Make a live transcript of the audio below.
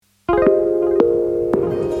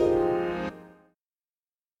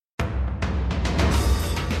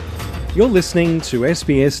You're listening to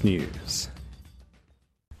SBS News.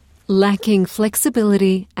 Lacking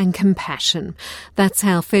flexibility and compassion. That's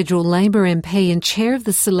how Federal Labor MP and Chair of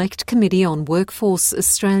the Select Committee on Workforce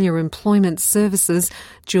Australia Employment Services,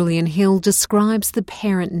 Julian Hill, describes the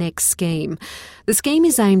Parent Next scheme. The scheme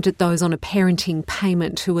is aimed at those on a parenting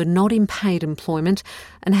payment who are not in paid employment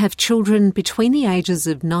and have children between the ages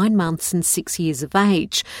of 9 months and 6 years of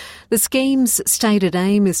age. The scheme's stated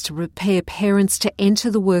aim is to prepare parents to enter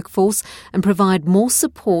the workforce and provide more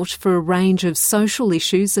support for a range of social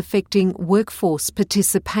issues affecting workforce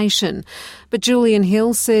participation. But Julian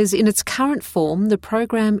Hill says in its current form, the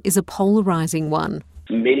program is a polarising one.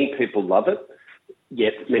 Many people love it,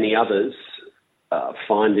 yet many others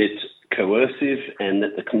find it coercive and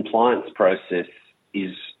that the compliance process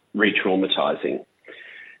is re-traumatising.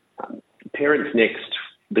 Parents Next,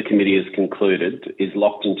 the committee has concluded, is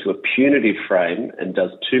locked into a punitive frame and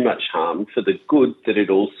does too much harm for the good that it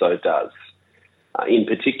also does. In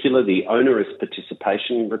particular, the onerous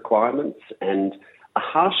participation requirements and a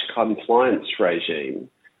harsh compliance regime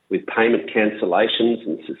with payment cancellations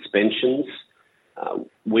and suspensions,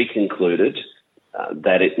 we concluded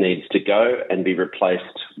that it needs to go and be replaced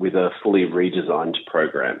with a fully redesigned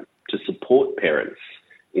program to support parents,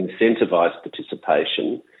 incentivise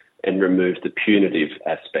participation and remove the punitive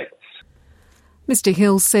aspects. Mr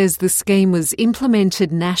Hill says the scheme was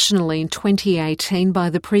implemented nationally in 2018 by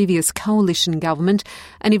the previous coalition government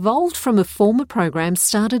and evolved from a former program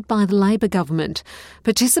started by the Labor government.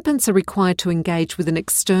 Participants are required to engage with an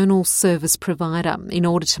external service provider in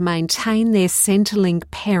order to maintain their Centrelink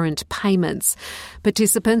parent payments.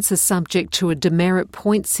 Participants are subject to a demerit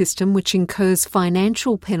point system which incurs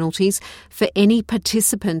financial penalties for any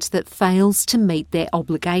participant that fails to meet their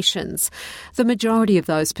obligations. The majority of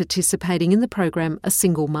those participating in the program are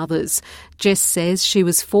single mothers. Jess says she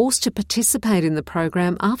was forced to participate in the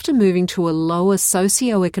program after moving to a lower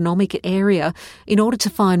socio-economic area in order to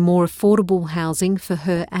find more affordable housing for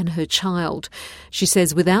her and her child. She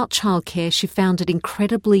says without childcare, she found it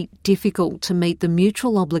incredibly difficult to meet the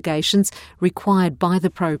mutual obligations required by the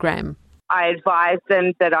program. I advised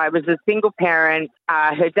them that I was a single parent.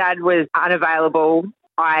 Her dad was unavailable.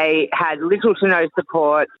 I had little to no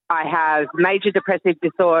support. I have major depressive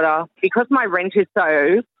disorder. Because my rent is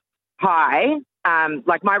so high,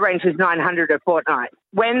 my rent is $900 a fortnight.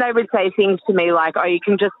 When they would say things to me like, oh, you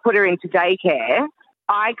can just put her into daycare,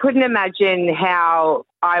 I couldn't imagine how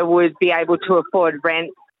I would be able to afford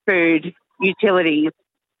rent, food, utilities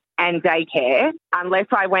and daycare unless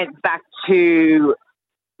I went back to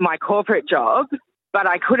my corporate job. But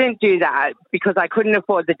I couldn't do that because I couldn't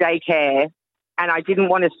afford the daycare. And I didn't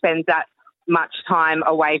want to spend that much time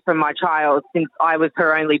away from my child since I was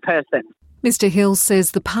her only person. Mr Hill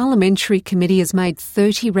says the Parliamentary Committee has made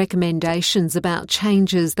 30 recommendations about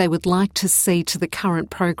changes they would like to see to the current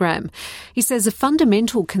program. He says a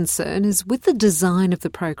fundamental concern is with the design of the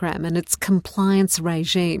program and its compliance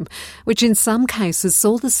regime, which in some cases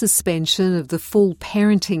saw the suspension of the full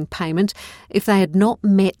parenting payment if they had not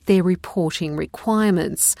met their reporting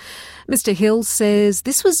requirements. Mr Hill says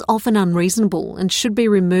this was often unreasonable and should be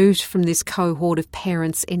removed from this cohort of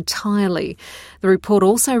parents entirely. The report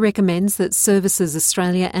also recommends that Services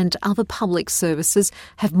Australia and other public services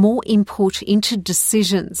have more input into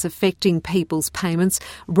decisions affecting people's payments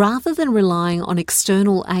rather than relying on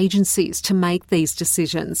external agencies to make these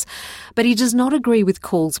decisions. But he does not agree with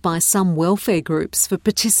calls by some welfare groups for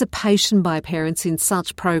participation by parents in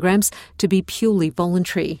such programs to be purely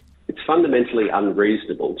voluntary. It's fundamentally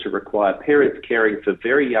unreasonable to require parents caring for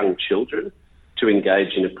very young children to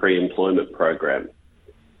engage in a pre-employment program.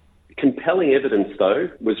 Compelling evidence, though,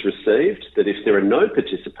 was received that if there are no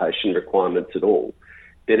participation requirements at all,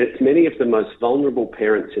 then it's many of the most vulnerable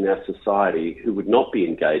parents in our society who would not be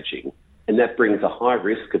engaging, and that brings a high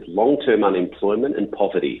risk of long-term unemployment and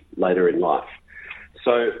poverty later in life.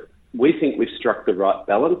 So we think we've struck the right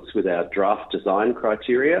balance with our draft design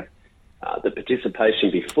criteria. The participation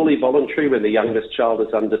be fully voluntary when the youngest child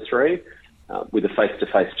is under 3, with a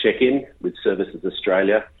face-to-face check-in with Services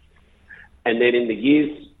Australia. And then in the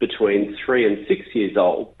years between 3 and 6 years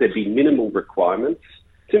old, there'd be minimal requirements,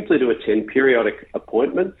 simply to attend periodic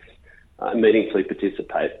appointments and meaningfully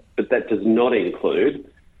participate. But that does not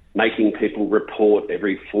include making people report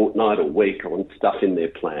every fortnight or week on stuff in their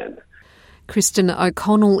plan. Kristen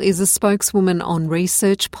O'Connell is a spokeswoman on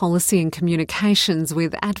research, policy and communications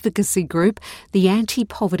with advocacy group the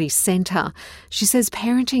Anti-Poverty Centre. She says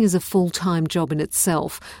parenting is a full-time job in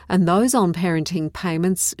itself and those on parenting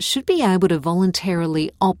payments should be able to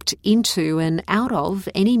voluntarily opt into and out of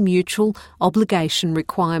any mutual obligation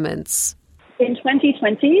requirements. In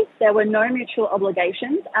 2020, there were no mutual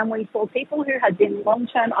obligations, and we saw people who had been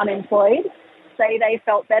long-term unemployed say they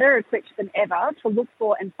felt better equipped than ever to look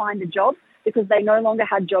for and find a job because they no longer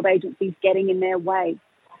had job agencies getting in their way.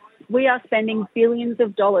 We are spending billions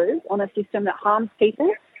of dollars on a system that harms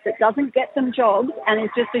people, that doesn't get them jobs, and is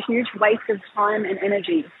just a huge waste of time and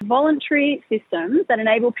energy. Voluntary systems that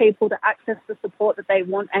enable people to access the support that they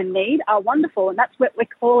want and need are wonderful, and that's what we're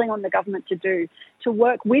calling on the government to do, to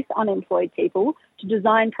work with unemployed people, to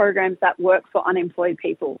design programs that work for unemployed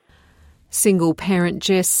people. Single parent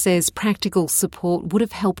Jess says practical support would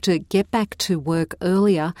have helped her get back to work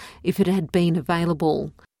earlier if it had been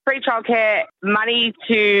available. Free childcare, money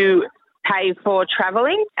to pay for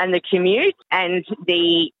travelling and the commute and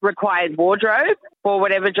the required wardrobe for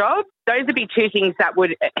whatever job. Those would be two things that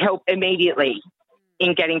would help immediately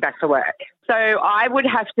in getting back to work. So I would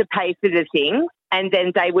have to pay for the thing and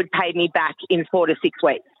then they would pay me back in 4 to 6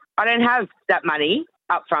 weeks. I don't have that money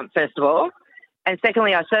up front, first of all. And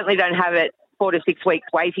secondly, I certainly don't have it 4 to 6 weeks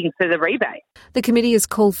waiting for the rebate. The committee has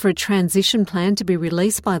called for a transition plan to be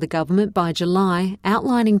released by the government by July,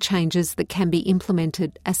 outlining changes that can be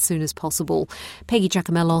implemented as soon as possible. Peggy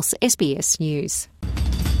Giacomellos, SBS News.